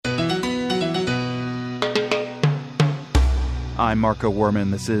I'm Marco Werman.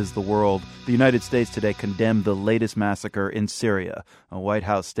 This is The World. The United States today condemned the latest massacre in Syria. A White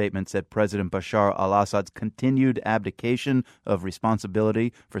House statement said President Bashar al-Assad's continued abdication of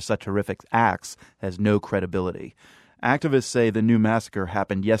responsibility for such horrific acts has no credibility. Activists say the new massacre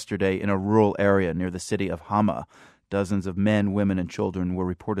happened yesterday in a rural area near the city of Hama. Dozens of men, women, and children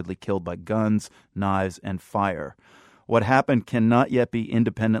were reportedly killed by guns, knives, and fire. What happened cannot yet be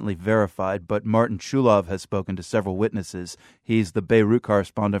independently verified, but Martin Chulov has spoken to several witnesses. He's the Beirut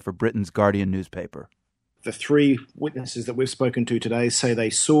correspondent for Britain's Guardian newspaper. The three witnesses that we've spoken to today say they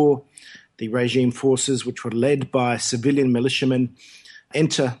saw the regime forces, which were led by civilian militiamen,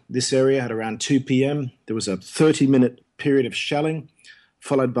 enter this area at around 2 p.m. There was a 30-minute period of shelling,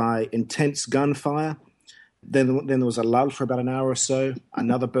 followed by intense gunfire. Then there was a lull for about an hour or so,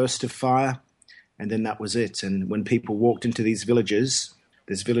 another burst of fire, and then that was it. And when people walked into these villages,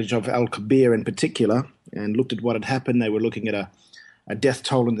 this village of Al-Kabir in particular, and looked at what had happened, they were looking at a death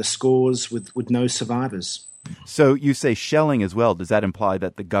toll in the scores with no survivors. So you say shelling as well. Does that imply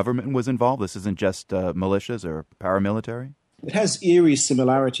that the government was involved? This isn't just militias or paramilitary? It has eerie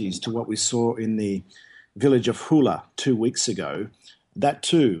similarities to what we saw in the village of Hula 2 weeks ago. That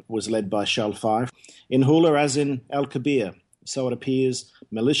too was led by shell fire. In Hula, as in Al-Kabir, so it appears,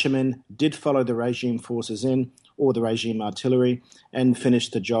 militiamen did follow the regime forces in, or the regime artillery, and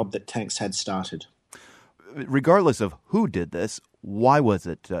finished the job that tanks had started. Regardless of who did this, why was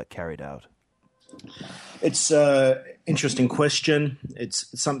it carried out? It's an interesting question.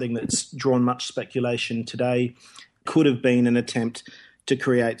 It's something that's drawn much speculation today. Could have been an attempt to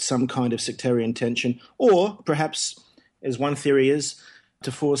create some kind of sectarian tension, or perhaps, as one theory is,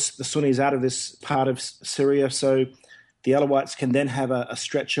 to force the Sunnis out of this part of Syria so the Alawites can then have a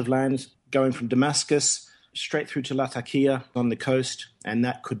stretch of land going from Damascus straight through to Latakia on the coast, and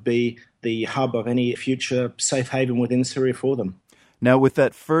that could be the hub of any future safe haven within Syria for them. Now, with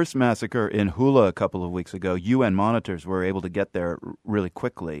that first massacre in Hula a couple of weeks ago, UN monitors were able to get there really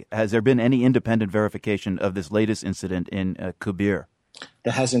quickly. Has there been any independent verification of this latest incident in Kabir?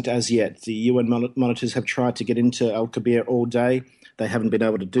 There hasn't as yet. The UN monitors have tried to get into Al-Kabir all day. They haven't been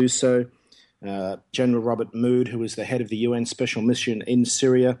able to do so. General Robert Mood, who is the head of the UN Special Mission in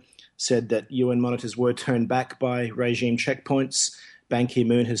Syria, said that UN monitors were turned back by regime checkpoints. Ban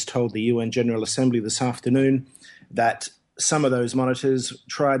Ki-moon has told the UN General Assembly this afternoon that some of those monitors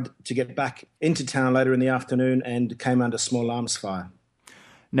tried to get back into town later in the afternoon and came under small arms fire.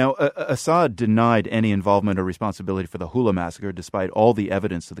 Now, Assad denied any involvement or responsibility for the Hula massacre, despite all the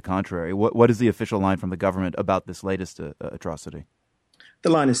evidence to the contrary. What is the official line from the government about this latest atrocity? The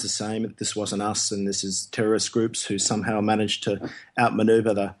line is the same. This wasn't us, and this is terrorist groups who somehow managed to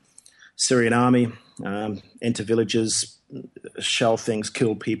outmaneuver the Syrian army, enter villages, shell things,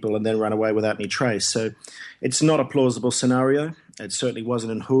 kill people, and then run away without any trace. So it's not a plausible scenario. It certainly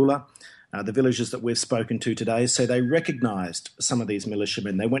wasn't in Hula. The villagers that we've spoken to today say they recognised some of these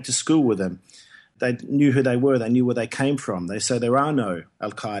militiamen. They went to school with them. They knew who they were. They knew where they came from. They say there are no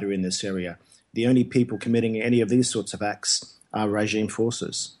Al-Qaeda in this area. The only people committing any of these sorts of acts are regime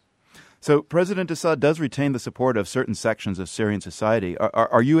forces. So President Assad does retain the support of certain sections of Syrian society.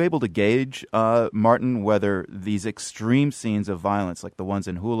 Are you able to gauge, Martin, whether these extreme scenes of violence, like the ones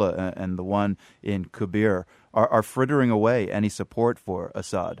in Hula and the one in Kabir, are frittering away any support for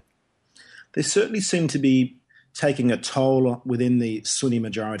Assad? They certainly seem to be taking a toll within the Sunni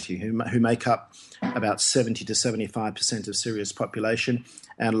majority, who make up about 70 to 75% of Syria's population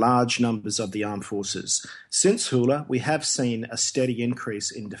and large numbers of the armed forces. Since Hula, we have seen a steady increase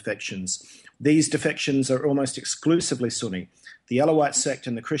in defections. These defections are almost exclusively Sunni. The Alawite sect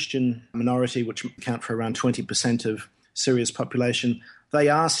and the Christian minority, which account for around 20% of Syria's population, they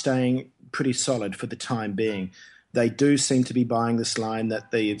are staying pretty solid for the time being. They do seem to be buying this line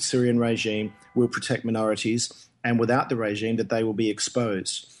that the Syrian regime will protect minorities, and without the regime that they will be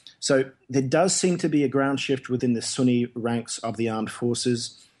exposed. So there does seem to be a ground shift within the Sunni ranks of the armed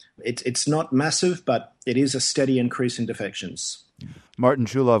forces. It's not massive, but it is a steady increase in defections. Martin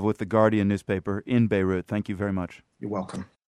Chulov with the Guardian newspaper in Beirut. Thank you very much. You're welcome.